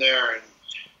back in there and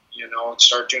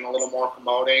start doing a little more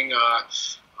promoting.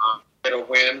 Get a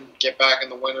win, get back in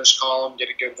the winners column, get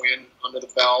a good win under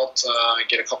the belt,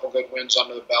 get a couple good wins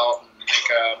under the belt,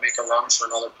 and make a run for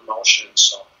another promotion.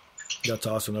 So that's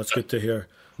awesome. That's good to hear.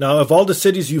 Now, of all the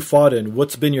cities you fought in,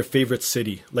 what's been your favorite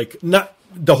city? Like, not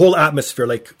the whole atmosphere,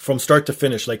 like from start to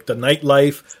finish, like the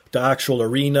nightlife, the actual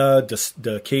arena,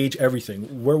 the cage,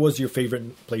 everything. Where was your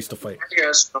favorite place to fight? I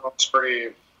guess it's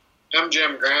pretty.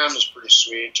 MGM Grand was pretty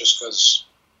sweet, just because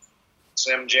it's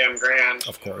MGM Grand.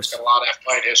 Of course, it's got a lot of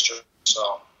fight history.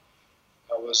 So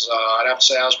that was, I'd have to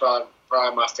say, that was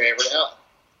probably my favorite.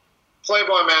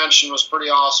 Playboy Mansion was pretty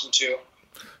awesome too,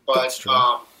 but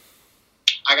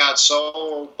I got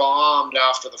so bombed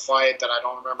after the fight that I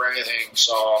don't remember anything.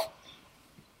 So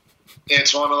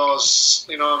it's one of those,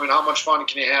 how much fun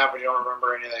can you have when you don't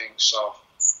remember anything? So,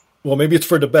 well, maybe it's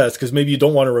for the best because maybe you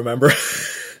don't want to remember.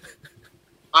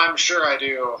 I'm sure I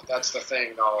do. That's the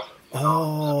thing, though.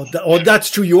 Oh, that's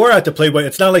true. You are at the Playboy.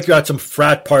 It's not like you're at some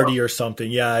frat party or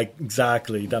something. Yeah,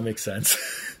 exactly. That makes sense.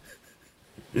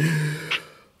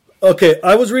 Okay,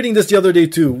 I was reading this the other day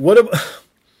too.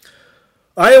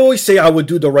 I always say I would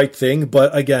do the right thing,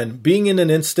 but again, being in an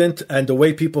instant and the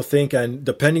way people think and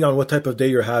depending on what type of day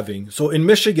you're having. So in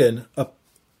Michigan,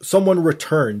 someone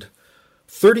returned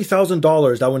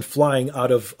 $30,000 that went flying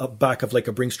out of back of like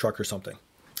a Brinks truck or something.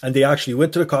 And they actually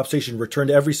went to the cop station, returned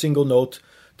every single note,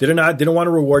 didn't want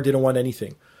a reward, didn't want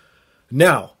anything.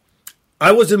 Now,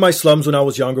 I was in my slums when I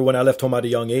was younger, when I left home at a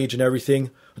young age and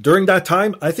everything. During that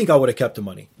time, I think I would have kept the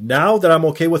money. Now that I'm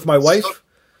okay with my wife,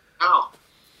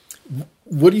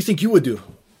 what do you think you would do?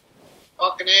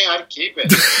 Fucking A, I'd keep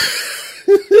it.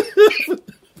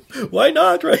 Why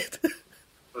not, right?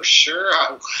 For sure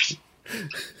I would.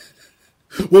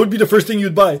 What would be the first thing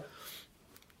you'd buy?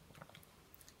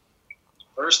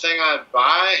 First thing I'd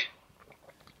buy,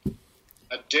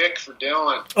 a dick for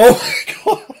Dylan. Oh my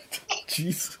God.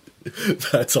 Jeez.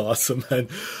 That's awesome, man.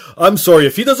 I'm sorry.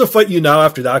 If he doesn't fight you now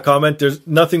after that comment, there's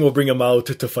nothing will bring him out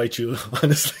to fight you,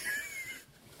 honestly.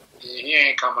 He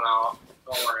ain't coming out.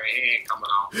 Don't worry, he ain't coming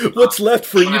out. What's left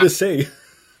for you to say?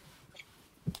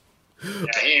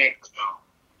 Yeah, he ain't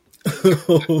coming out.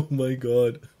 Oh my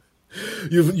God.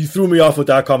 You threw me off with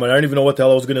that comment. I don't even know what the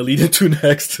hell I was going to lead into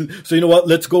next. So you know what?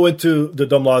 Let's go into the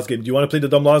dumb laws game. Do you want to play the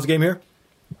dumb laws game here?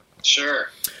 Sure.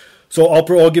 So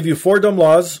I'll give you 4 dumb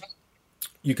laws.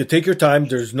 You could take your time.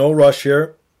 There's no rush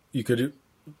here. We could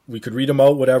read them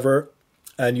out, whatever.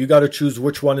 And you got to choose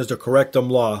which one is the correct dumb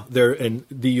law there in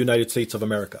the United States of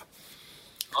America.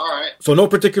 All right. So no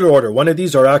particular order. One of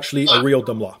these are actually a real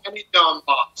dumb law. Any dumb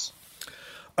laws?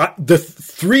 The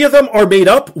 3 of them are made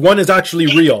up. One is actually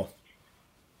real.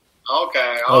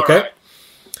 Okay. All right.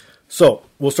 So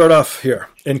we'll start off here.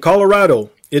 In Colorado,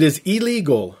 it is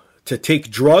illegal to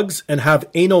take drugs and have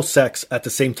anal sex at the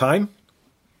same time.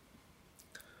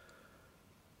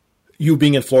 You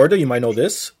being in Florida, you might know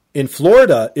this. In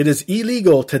Florida, it is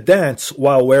illegal to dance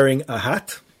while wearing a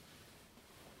hat.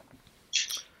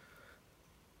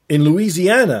 In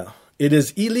Louisiana, it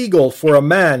is illegal for a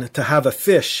man to have a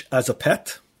fish as a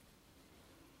pet.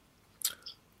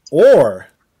 Or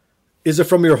is it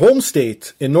from your home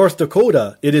state in North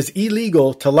Dakota, it is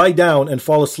illegal to lie down and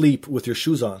fall asleep with your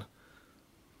shoes on?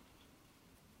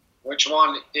 Which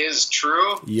one is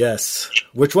true? Yes.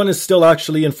 Which one is still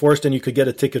actually enforced and you could get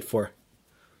a ticket for?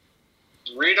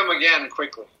 Read them again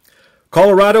quickly.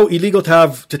 Colorado, illegal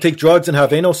to take drugs and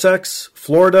have anal sex.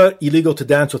 Florida, illegal to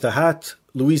dance with a hat.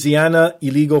 Louisiana,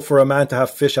 illegal for a man to have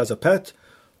fish as a pet.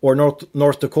 Or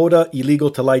North Dakota,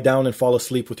 illegal to lie down and fall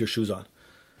asleep with your shoes on.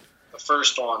 The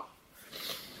first one.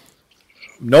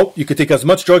 Nope, you could take as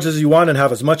much drugs as you want and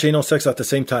have as much anal sex at the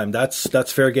same time.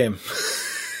 That's fair game.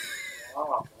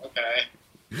 Oh, okay.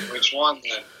 Which one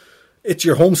then? It's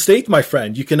your home state, my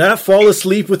friend. You cannot fall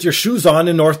asleep with your shoes on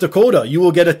in North Dakota. You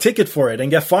will get a ticket for it and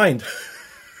get fined.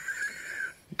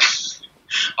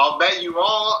 I'll bet you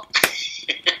all.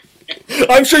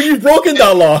 I'm sure you've broken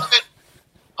that law.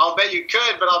 I'll bet you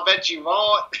could, but I'll bet you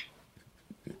won't.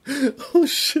 Oh,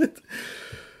 shit.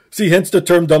 See, hence the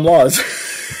term dumb laws.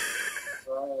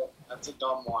 That's a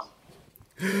dumb one.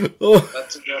 Oh.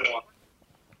 That's a good one.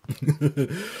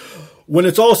 When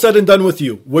it's all said and done with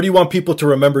you, what do you want people to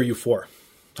remember you for?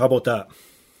 How about that?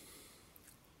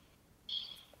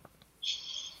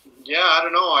 Yeah, I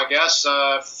don't know. I guess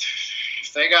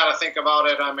if they got to think about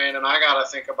it, I mean, and I got to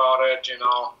think about it, you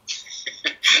know,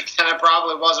 then it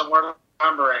probably wasn't worth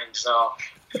remembering, so...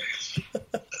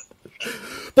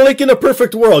 But like in a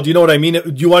perfect world, you know what I mean?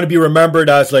 Do you want to be remembered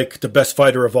as like the best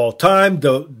fighter of all time,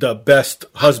 the best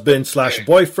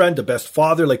husband/boyfriend, the best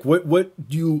father? Like what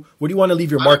do you want to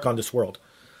leave your mark on this world?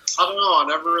 I don't know. I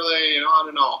never really, I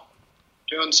don't know.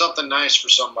 Doing something nice for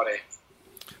somebody.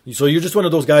 So you're just one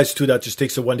of those guys too that just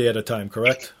takes it one day at a time,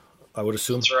 correct? I would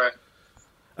assume. That's right.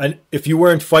 And if you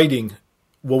weren't fighting,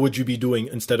 what would you be doing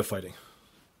instead of fighting?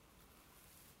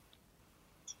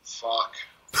 Fuck.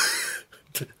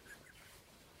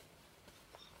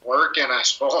 Working, I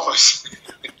suppose.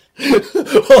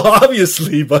 Well,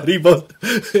 obviously, buddy. But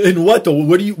in what though?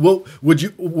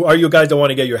 Are you guys that want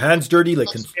to get your hands dirty? Like,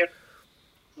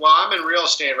 well, I'm in real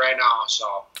estate right now,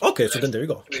 so. Okay, so then there you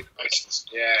go. Yeah.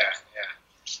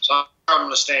 So I'm going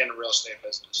to stay in the real estate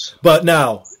business. But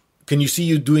now, can you see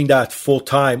you doing that full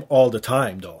time all the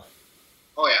time, though?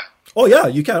 Oh yeah. Oh yeah,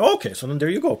 you can. Okay, so then there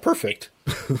you go. Perfect.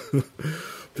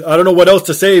 I don't know what else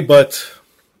to say, but.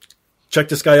 Check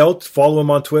this guy out. Follow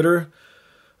him on Twitter.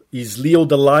 He's Leo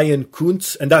the Lion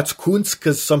Kuntz. And that's Kuntz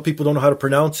because some people don't know how to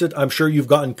pronounce it. I'm sure you've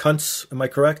gotten Kuntz. Am I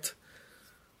correct?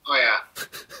 Oh, yeah.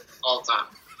 All the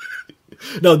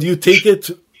time. Now, do you take it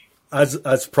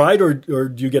as pride or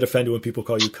do you get offended when people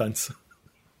call you Kuntz?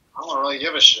 I don't really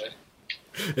give a shit.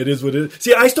 It is what it is.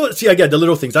 I get the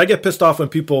little things. I get pissed off when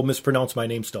people mispronounce my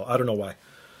name still. I don't know why.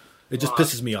 It just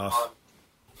pisses me off.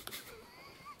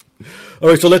 All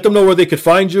right, so let them know where they could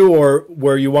find you or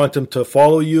where you want them to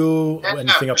follow you. Yeah,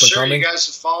 anything up for and sure. coming. You guys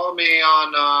can follow me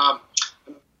on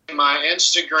my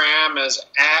Instagram is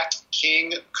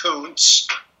 @King Kuntz,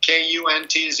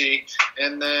 Kuntz.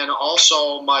 And then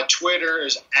also my Twitter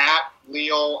is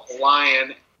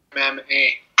 @LeoLion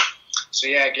MMA. So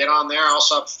yeah, get on there. I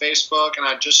also have Facebook, and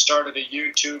I just started a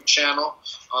YouTube channel.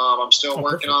 I'm still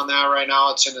working on that right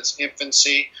now. It's in its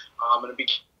infancy. I'm going to be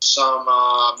some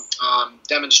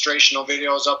demonstrational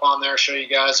videos up on there, show you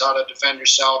guys how to defend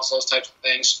yourselves, those types of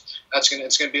things. It's going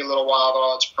to be a little while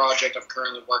though. It's a project I'm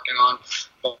currently working on.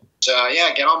 But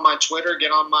yeah, get on my Twitter,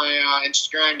 get on my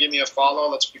Instagram, give me a follow.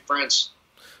 Let's be friends.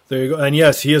 There you go. And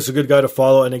yes, he is a good guy to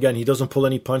follow. And again, he doesn't pull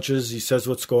any punches. He says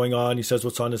what's going on. He says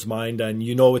what's on his mind. And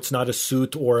you know it's not a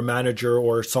suit or a manager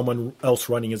or someone else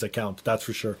running his account. That's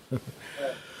for sure.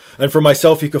 And for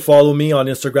myself, you can follow me on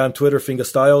Instagram, Twitter, Finger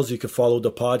Styles. You can follow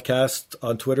the podcast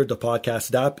on Twitter, the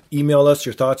podcast app. Email us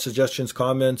your thoughts, suggestions,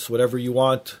 comments, whatever you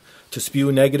want to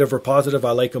spew, negative or positive.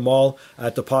 I like them all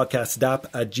at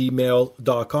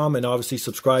thepodcastdapp@gmail.com. And obviously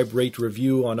subscribe, rate,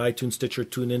 review on iTunes, Stitcher,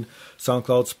 TuneIn,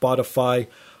 SoundCloud, Spotify,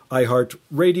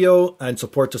 iHeartRadio, and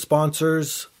support the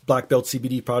sponsors,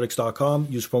 blackbeltcbdproducts.com.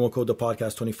 Use promo code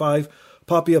thepodcast25.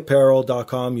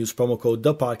 PoppyApparel.com. Use promo code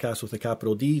ThePodcast with a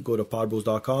capital D. Go to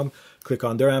podbros.com. Click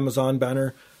on their Amazon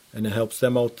banner, and it helps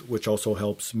them out, which also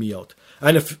helps me out.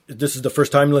 And if this is the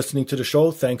first time listening to the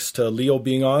show, thanks to Leo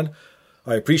being on.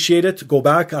 I appreciate it. Go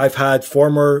back. I've had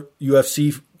former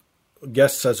UFC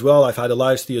guests as well. I've had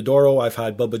Elias Theodoro. I've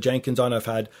had Bubba Jenkins on. I've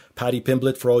had Paddy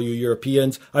Pimblett for all you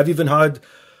Europeans. I've even had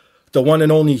the one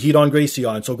and only Hedon Gracie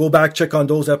on. So go back, check on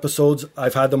those episodes.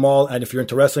 I've had them all. And if you're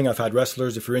into wrestling, I've had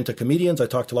wrestlers. If you're into comedians, I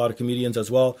talked to a lot of comedians as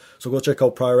well. So go check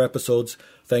out prior episodes.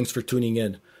 Thanks for tuning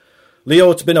in. Leo,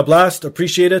 it's been a blast.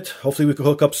 Appreciate it. Hopefully we can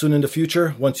hook up soon in the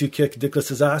future once you kick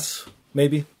Dickless's ass,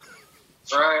 maybe.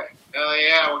 That's right.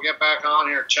 Yeah, we'll get back on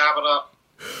here. Chop it up.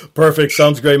 Perfect.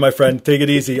 Sounds great, my friend. Take it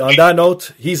easy. On that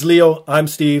note, he's Leo. I'm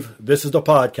Steve. This is the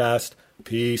podcast.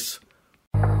 Peace.